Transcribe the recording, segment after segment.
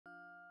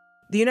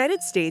The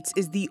United States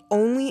is the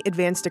only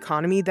advanced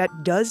economy that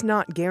does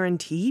not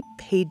guarantee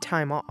paid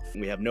time off.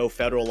 We have no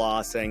federal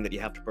law saying that you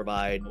have to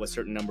provide a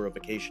certain number of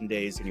vacation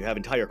days. And you have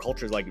entire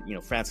cultures like,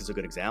 France is a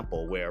good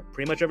example where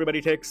pretty much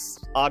everybody takes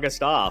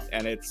August off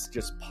and it's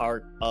just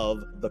part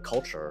of the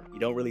culture. You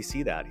don't really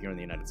see that here in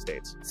the United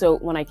States. So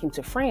when I came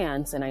to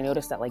France and I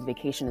noticed that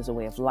vacation is a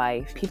way of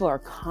life, people are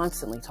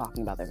constantly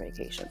talking about their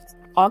vacations.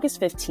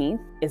 August 15th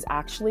is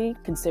actually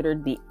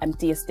considered the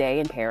emptiest day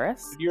in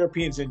Paris.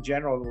 Europeans in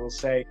general will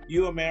say,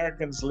 you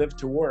Americans live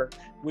to work,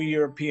 we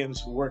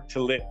Europeans work to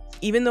live.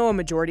 Even though a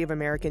majority of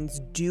Americans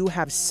do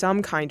have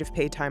some kind of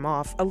paid time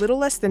off, a little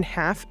less than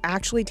half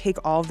actually take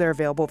all of their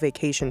available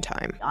vacation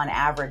time. On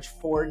average,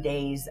 4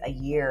 days a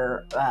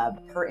year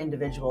per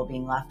individual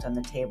being left on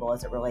the table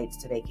as it relates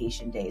to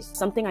vacation days.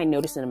 Something I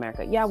noticed in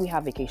America, yeah, we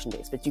have vacation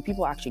days, but do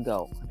people actually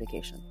go on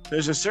vacation?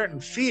 There's a certain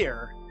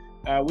fear.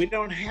 We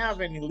don't have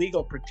any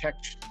legal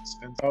protections,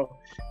 and so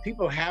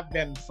people have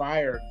been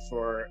fired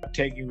for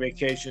taking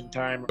vacation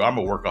time. I'm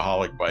a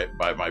workaholic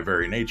by my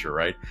very nature,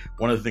 right?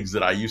 One of the things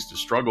that I used to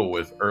struggle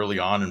with early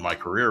on in my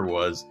career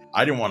was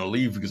I didn't want to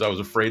leave because I was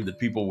afraid that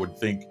people would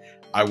think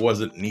I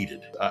wasn't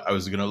needed. I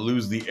was going to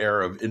lose the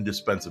air of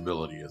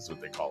indispensability, is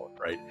what they call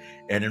it, right?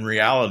 And in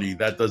reality,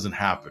 that doesn't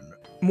happen.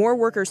 More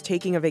workers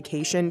taking a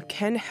vacation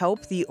can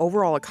help the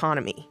overall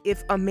economy.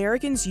 If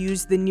Americans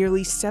used the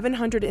nearly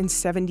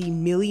 770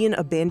 million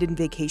abandoned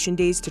vacation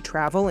days to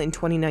travel in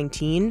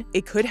 2019,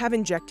 it could have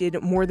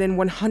injected more than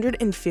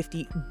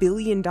 $150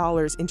 billion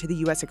into the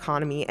U.S.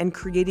 economy and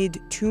created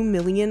 2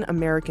 million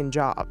American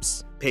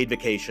jobs. Paid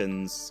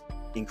vacations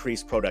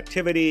increase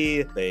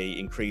productivity, they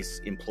increase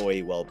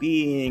employee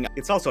well-being.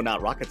 It's also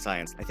not rocket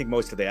science. I think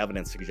most of the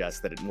evidence suggests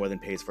that it more than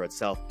pays for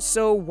itself.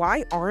 So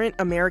why aren't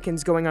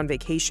Americans going on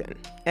vacation?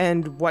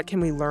 And what can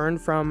we learn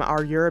from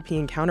our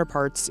European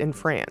counterparts in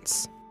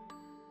France?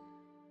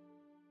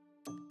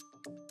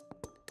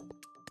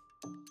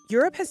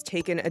 Europe has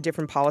taken a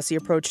different policy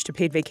approach to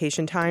paid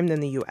vacation time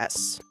than the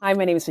U.S. Hi,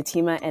 my name is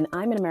Fatima, and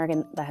I'm an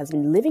American that has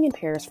been living in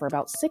Paris for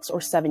about 6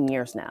 or 7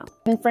 years now.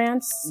 In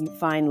France, you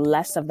find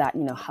less of that,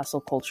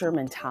 hustle culture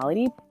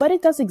mentality, but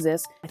it does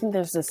exist. I think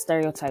there's this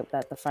stereotype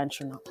that the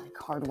French are not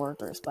hard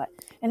workers, but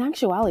in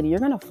actuality, you're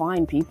going to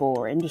find people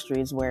or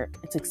industries where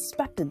it's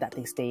expected that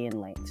they stay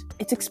in late.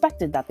 It's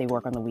expected that they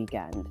work on the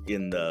weekend.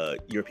 In the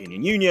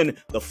European Union,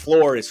 the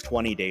floor is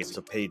 20 days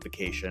of paid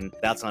vacation.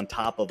 That's on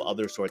top of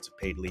other sorts of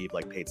paid leave,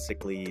 like paid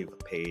sick leave,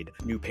 paid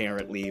new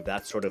parent leave,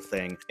 that sort of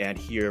thing. And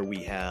here we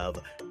have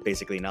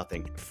basically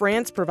nothing.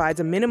 France provides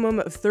a minimum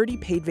of 30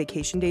 paid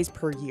vacation days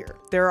per year.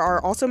 There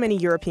are also many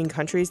European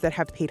countries that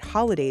have paid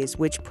holidays,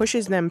 which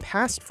pushes them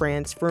past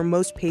France for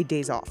most paid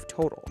days off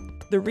total.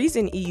 The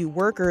reason EU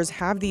workers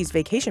have these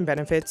vacation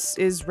benefits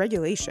is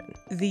regulation.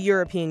 The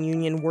European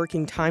Union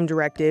Working Time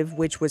Directive,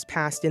 which was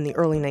passed in the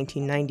early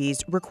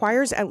 1990s,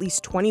 requires at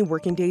least 20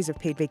 working days of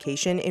paid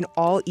vacation in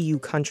all EU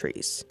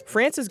countries.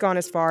 France has gone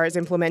as far as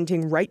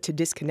implementing right to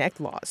disconnect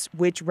laws,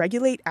 which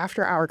regulate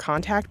after-hour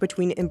contact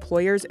between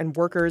employers and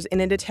workers in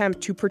an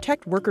attempt to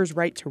protect workers'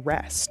 right to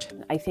rest.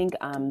 I think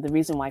the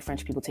reason why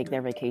French people take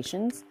their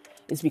vacations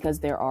is because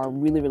there are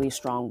really, really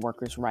strong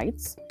workers'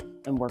 rights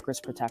and workers'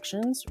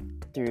 protections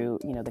through,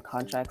 the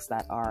contracts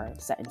that are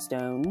set in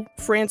stone.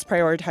 France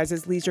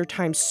prioritizes leisure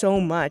time so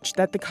much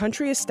that the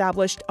country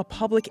established a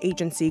public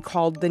agency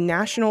called the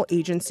National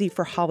Agency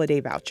for Holiday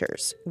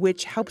Vouchers,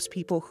 which helps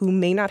people who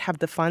may not have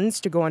the funds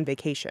to go on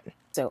vacation.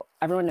 So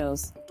everyone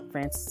knows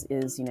France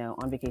is,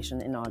 on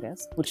vacation in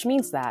August, which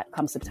means that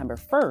come September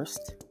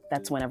 1st,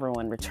 that's when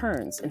everyone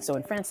returns. And so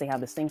in France, they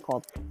have this thing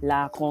called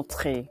la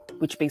rentrée,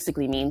 which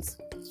basically means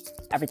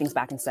everything's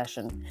back in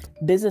session.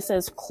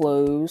 Businesses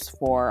close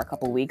for a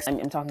couple weeks. I'm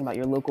talking about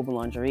your local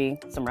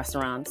boulangerie, some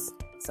restaurants,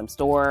 some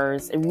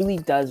stores. It really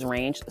does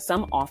range.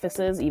 Some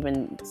offices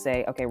even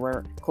say, okay,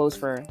 we're closed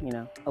for,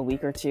 a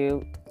week or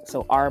two.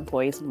 So our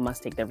employees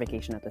must take their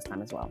vacation at this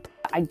time as well.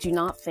 I do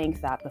not think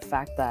that the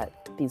fact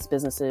that these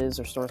businesses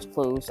or stores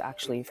close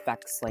actually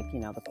affects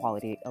the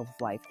quality of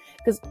life.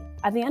 Because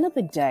at the end of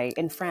the day,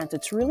 in France,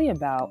 it's really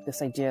about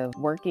this idea of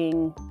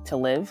working to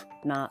live,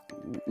 not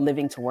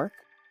living to work.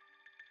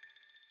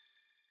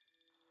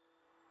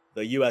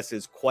 The U.S.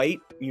 is quite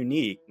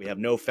unique. We have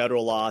no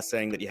federal law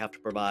saying that you have to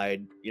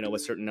provide, a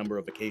certain number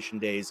of vacation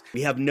days.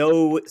 We have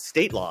no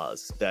state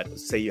laws that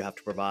say you have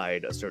to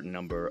provide a certain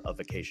number of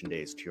vacation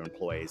days to your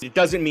employees. It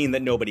doesn't mean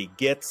that nobody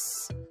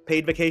gets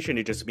paid vacation.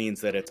 It just means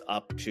that it's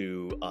up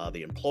to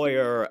the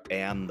employer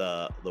and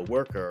the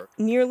worker.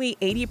 Nearly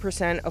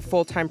 80% of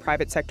full-time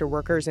private sector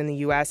workers in the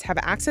U.S. have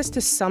access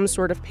to some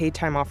sort of paid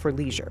time off for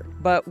leisure.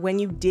 But when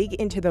you dig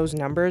into those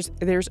numbers,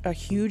 there's a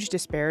huge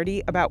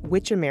disparity about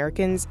which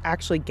Americans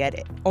actually get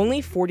it.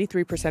 Only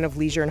 43% of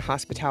leisure and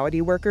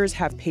hospitality workers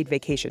have paid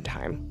vacation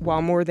time,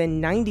 while more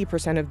than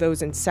 90% of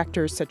those in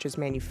sectors such as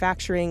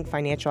manufacturing,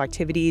 financial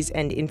activities,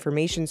 and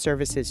information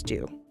services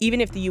do.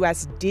 Even if the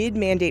U.S. did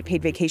mandate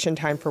paid vacation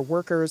time for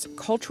workers,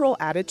 cultural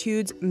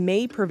attitudes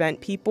may prevent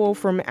people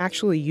from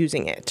actually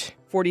using it.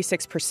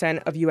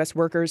 46% of U.S.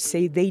 workers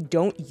say they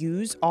don't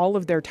use all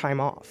of their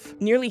time off.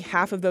 Nearly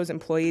half of those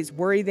employees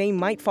worry they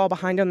might fall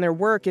behind on their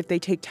work if they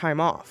take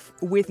time off,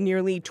 with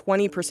nearly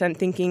 20%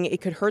 thinking it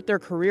could hurt their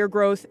career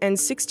growth and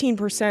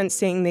 16%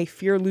 saying they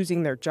fear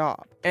losing their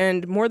job.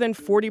 And more than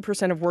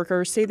 40% of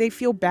workers say they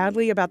feel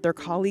badly about their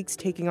colleagues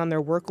taking on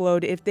their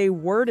workload if they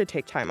were to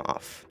take time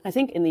off. I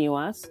think in the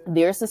US,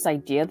 there's this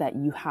idea that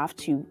you have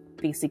to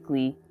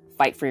basically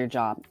fight for your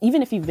job.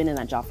 Even if you've been in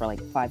that job for like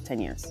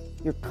 5-10 years,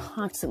 you're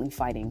constantly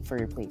fighting for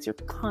your place. You're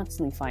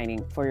constantly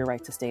fighting for your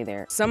right to stay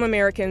there. Some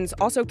Americans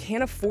also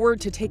can't afford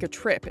to take a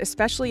trip,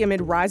 especially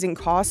amid rising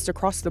costs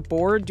across the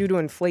board due to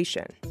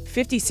inflation.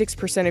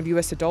 56% of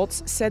U.S.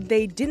 adults said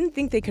they didn't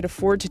think they could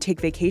afford to take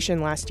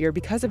vacation last year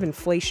because of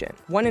inflation.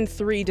 1 in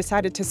 3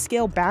 decided to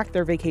scale back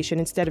their vacation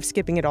instead of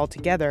skipping it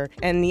altogether,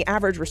 and the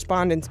average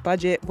respondent's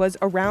budget was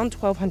around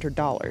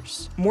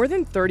 $1,200. More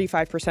than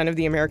 35% of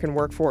the American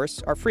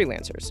workforce are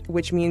freelancers,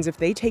 which means if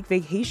they take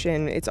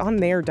vacation, it's on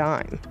their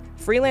dime.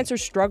 Freelancers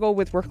struggle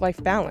with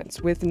work-life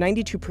balance, with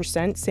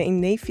 92%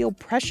 saying they feel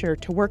pressure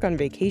to work on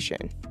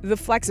vacation. The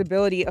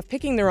flexibility of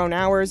picking their own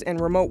hours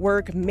and remote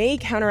work may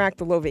counteract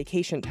the low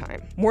vacation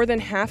time. More than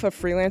half of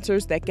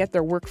freelancers that get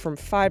their work from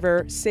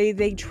Fiverr say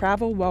they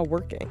travel while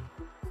working.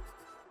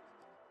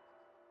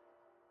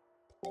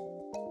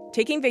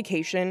 Taking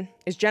vacation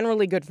is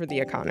generally good for the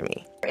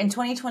economy. In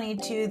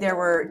 2022, there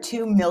were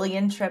 2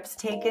 million trips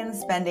taken,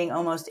 spending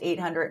almost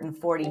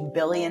 $840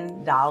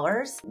 billion.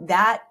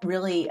 That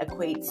really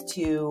equates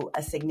to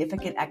a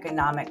significant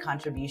economic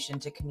contribution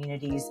to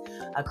communities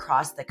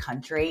across the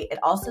country. It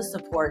also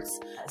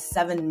supports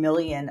 7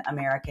 million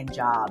American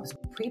jobs.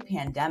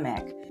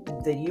 Pre-pandemic,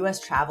 the U.S.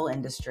 travel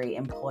industry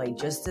employed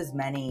just as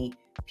many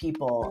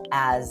people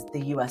as the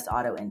U.S.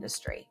 auto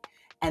industry.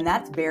 And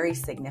that's very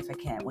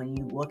significant when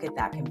you look at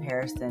that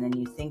comparison and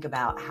you think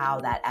about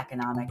how that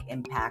economic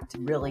impact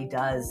really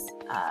does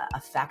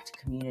affect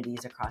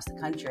communities across the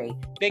country.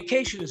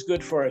 Vacation is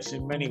good for us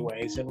in many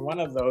ways, and one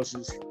of those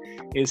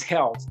is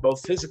health,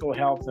 both physical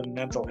health and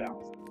mental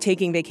health.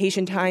 Taking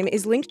vacation time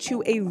is linked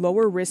to a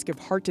lower risk of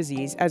heart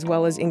disease as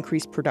well as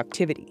increased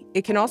productivity.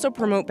 It can also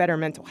promote better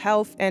mental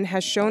health and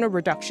has shown a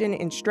reduction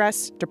in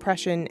stress,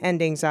 depression,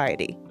 and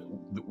anxiety.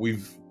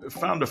 We've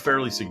found a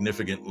fairly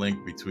significant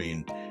link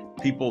between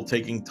people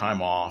taking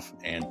time off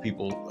and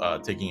people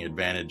taking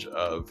advantage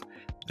of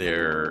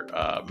their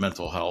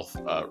mental health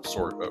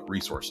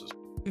resources.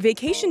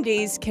 Vacation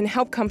days can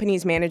help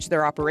companies manage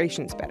their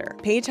operations better.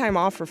 Paid time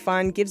off for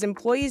fun gives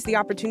employees the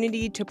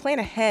opportunity to plan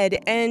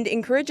ahead and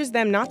encourages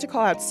them not to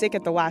call out sick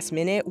at the last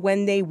minute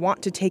when they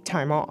want to take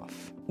time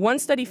off. One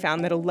study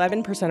found that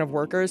 11% of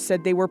workers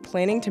said they were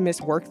planning to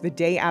miss work the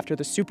day after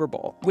the Super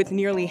Bowl, with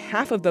nearly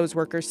half of those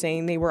workers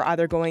saying they were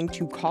either going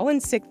to call in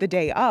sick the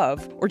day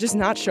of or just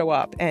not show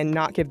up and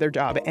not give their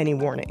job any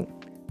warning.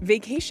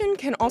 Vacation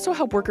can also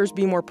help workers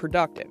be more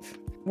productive.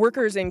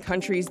 Workers in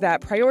countries that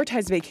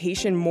prioritize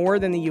vacation more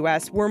than the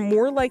U.S. were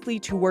more likely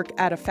to work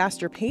at a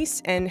faster pace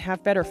and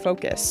have better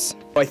focus.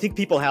 I think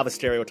people have a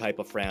stereotype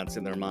of France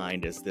in their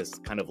mind as this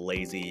kind of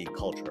lazy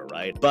culture,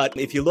 right? But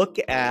if you look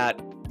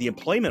at the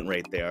employment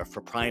rate there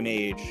for prime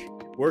age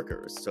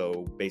workers,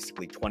 so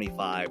basically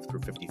 25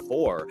 through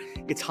 54,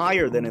 it's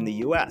higher than in the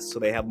U.S. So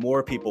they have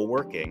more people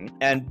working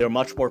and they're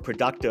much more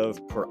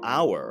productive per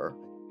hour.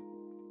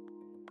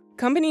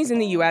 Companies in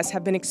the U.S.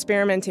 have been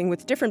experimenting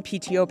with different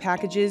PTO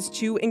packages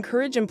to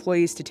encourage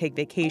employees to take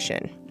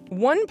vacation.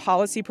 One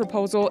policy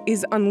proposal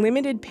is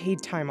unlimited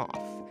paid time off.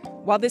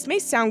 While this may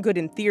sound good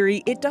in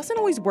theory, it doesn't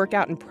always work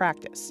out in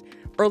practice.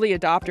 Early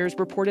adopters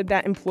reported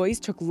that employees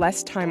took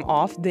less time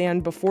off than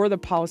before the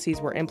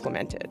policies were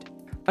implemented.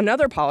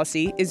 Another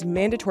policy is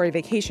mandatory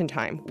vacation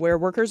time, where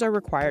workers are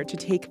required to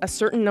take a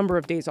certain number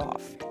of days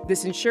off.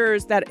 This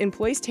ensures that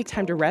employees take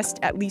time to rest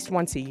at least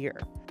once a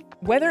year.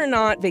 Whether or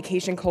not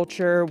vacation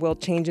culture will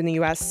change in the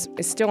U.S.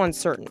 is still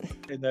uncertain.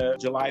 In the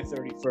July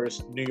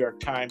 31st New York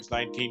Times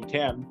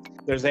 1910,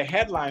 there's a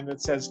headline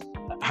that says,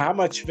 "How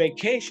much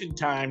vacation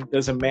time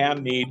does a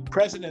man need?"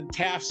 President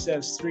Taft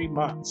says 3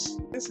 months.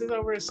 This is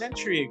over a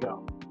century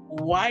ago.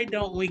 Why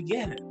don't we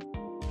get it?